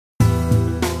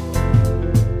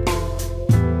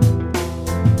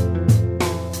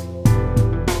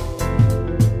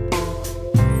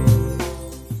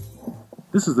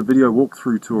This is the video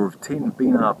walkthrough tour of 10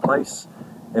 Binar Place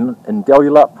in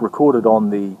Dalyellup, recorded on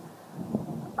the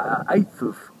 8th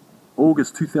of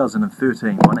August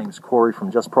 2013. My name is Corey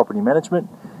from Just Property Management,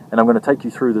 and I'm going to take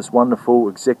you through this wonderful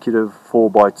executive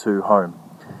 4x2 home.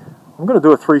 I'm going to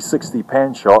do a 360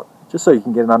 pan shot just so you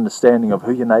can get an understanding of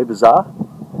who your neighbours are.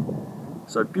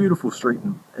 So, beautiful street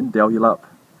in Dalyellup,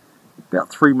 about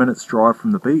 3 minutes drive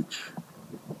from the beach.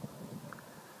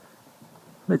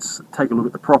 Let's take a look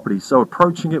at the property. So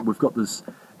approaching it, we've got this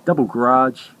double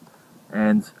garage,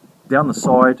 and down the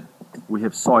side we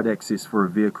have side access for a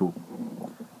vehicle,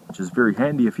 which is very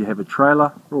handy if you have a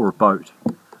trailer or a boat.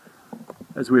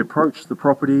 As we approach the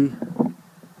property,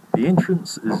 the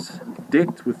entrance is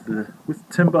decked with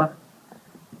timber,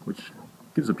 which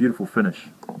gives a beautiful finish.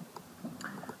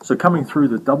 So coming through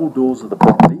the double doors of the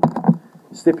property,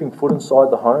 stepping foot inside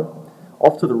the home,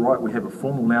 off to the right we have a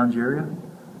formal lounge area.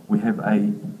 We have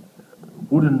a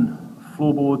wooden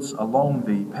floorboards along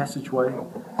the passageway.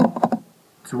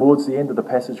 Towards the end of the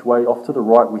passageway, off to the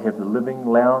right, we have the living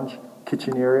lounge,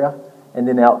 kitchen area, and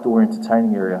then outdoor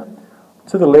entertaining area.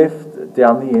 To the left,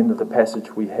 down the end of the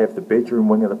passage, we have the bedroom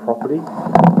wing of the property.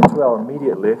 And to our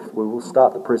immediate left, where we'll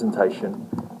start the presentation,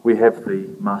 we have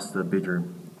the master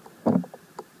bedroom.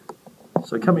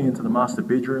 So coming into the master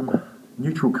bedroom,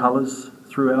 neutral colours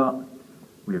throughout.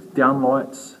 We have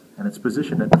downlights, and it's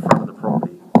positioned at the front of the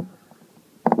property.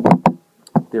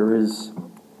 There is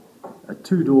a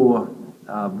two-door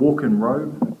walk-in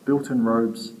robe, built-in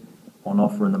robes on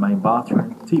offer in the main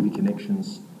bathroom, TV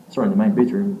connections, in the main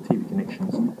bedroom, TV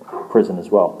connections present as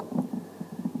well.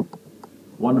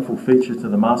 Wonderful feature to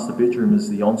the master bedroom is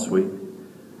the ensuite.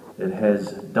 It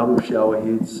has double shower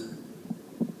heads,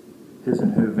 his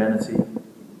and her vanity,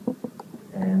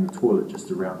 and the toilet just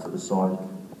around to the side.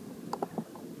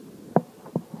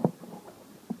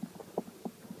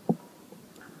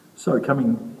 So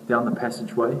coming down the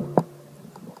passageway,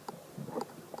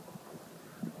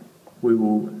 we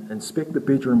will inspect the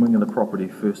bedroom wing of the property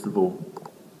first of all.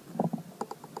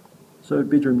 So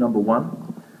bedroom number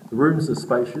one, the rooms are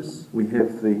spacious. We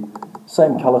have the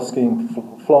same colour scheme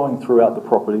flowing throughout the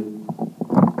property.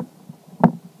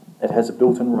 It has a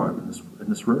built-in robe in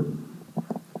this room.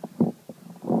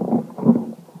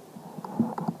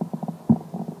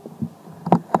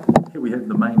 Here we have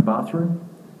the main bathroom.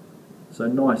 So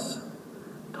nice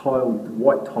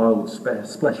white tiled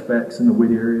splashbacks in the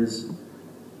wet areas,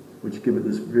 which give it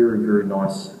this very, very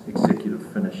nice executive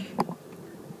finish.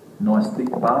 Nice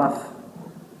deep bath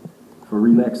for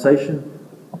relaxation,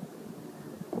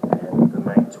 and the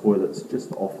main toilet's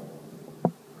just off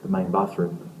the main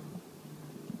bathroom.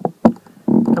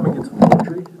 Coming into the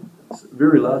laundry, it's a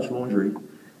very large laundry,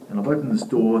 and I've opened this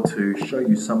door to show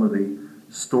you some of the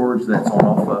storage that's on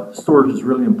offer. Storage is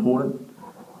really important,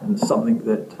 and it's something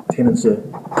that tenants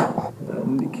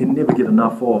can never get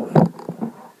enough of.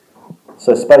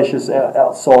 So spacious.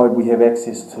 Outside we have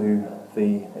access to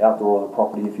the outdoor of the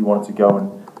property if you wanted to go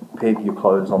and peg your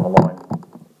clothes on the line.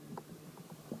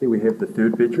 Here we have the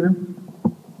third bedroom.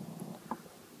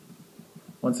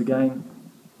 Once again,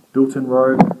 built-in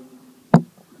robe.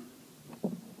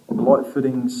 The light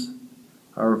fittings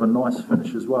are of a nice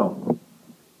finish as well.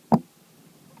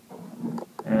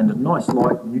 And a nice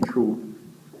light neutral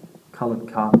coloured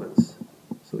carpets.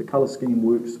 So the colour scheme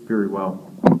works very well.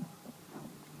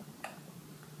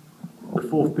 The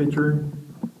fourth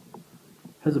bedroom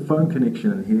has a phone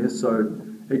connection in here, so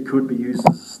it could be used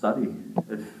as a study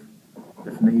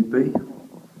if need be.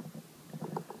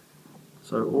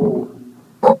 So all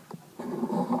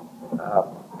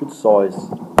good size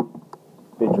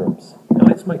bedrooms. Now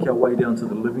let's make our way down to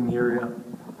the living area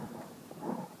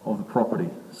of the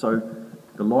property. So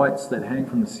the lights that hang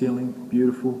from the ceiling,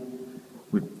 beautiful.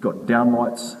 We've got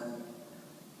downlights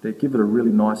that give it a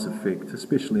really nice effect,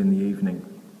 especially in the evening.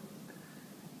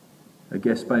 A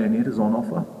gas bayonet is on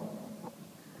offer.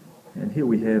 And here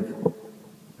we have,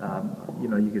 you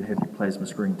can have your plasma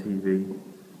screen TV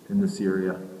in this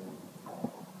area,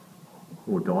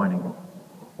 or dining.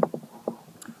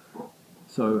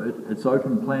 So it's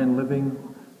open plan living.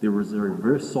 There is a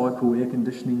reverse cycle air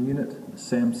conditioning unit, a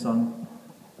Samsung,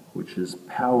 which is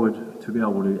powered to be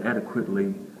able to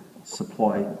adequately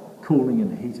supply cooling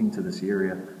and heating to this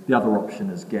area. The other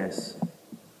option is gas.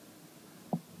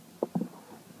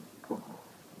 We'll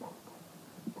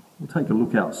take a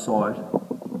look outside,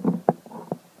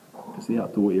 because the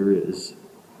outdoor area is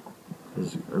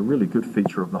a really good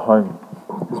feature of the home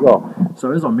as well.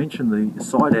 So as I mentioned, the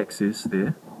side access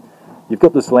there, you've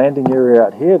got this landing area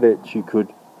out here that you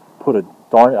could put a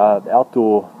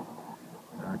outdoor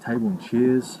table and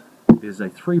chairs. There's a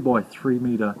 3x3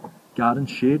 metre garden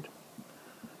shed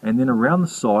And then around the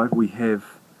side we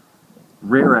have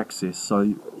rear access, so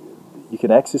you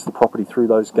can access the property through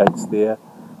those gates there,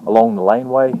 along the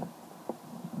laneway,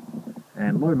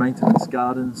 and low maintenance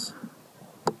gardens,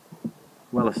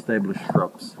 well established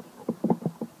shrubs.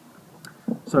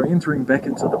 So entering back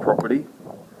into the property,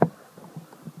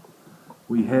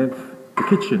 we have the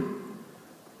kitchen.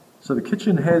 So the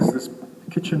kitchen has this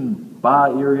kitchen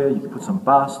bar area. You can put some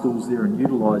bar stools there and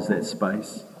utilise that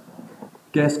space.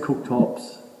 Gas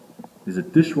cooktops, there's a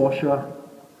dishwasher,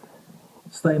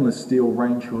 stainless steel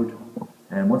range hood,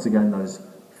 and once again those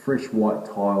fresh white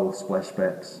tile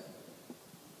splashbacks.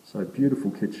 So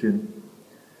beautiful kitchen.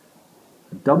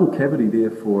 A double cavity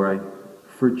there for a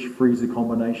fridge freezer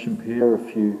combination pair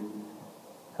if you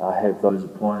have those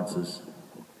appliances.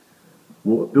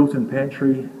 Built-in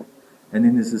pantry, and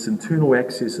then there's this internal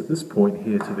access at this point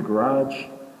here to the garage,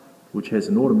 which has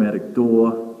an automatic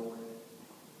door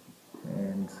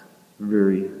and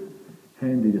very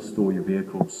handy to store your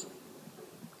vehicles.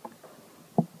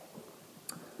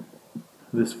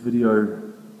 This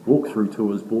video walkthrough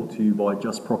tour is brought to you by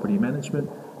Just Property Management.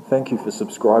 Thank you for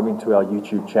subscribing to our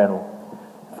YouTube channel.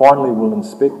 Finally, we'll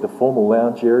inspect the formal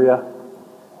lounge area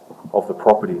of the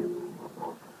property.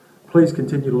 Please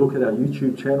continue to look at our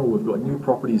YouTube channel. We've got new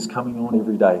properties coming on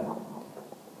every day.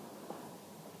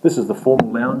 This is the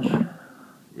formal lounge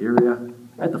area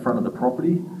at the front of the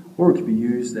property, or it could be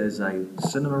used as a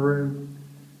cinema room,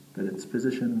 but it's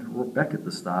positioned back at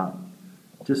the start,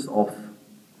 just off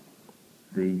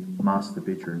the master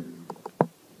bedroom.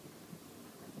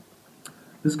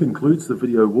 This concludes the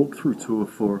video walkthrough tour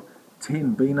for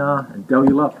 10 Binar and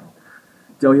Dalyellup.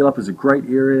 Dalyellup is a great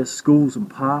area, schools and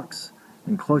parks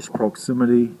in close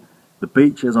proximity. The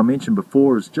beach, as I mentioned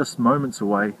before, is just moments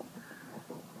away.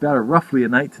 About roughly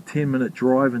an 8 to 10 minute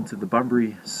drive into the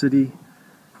Bunbury city.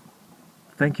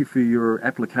 Thank you for your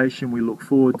application. We look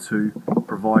forward to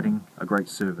providing a great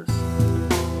service.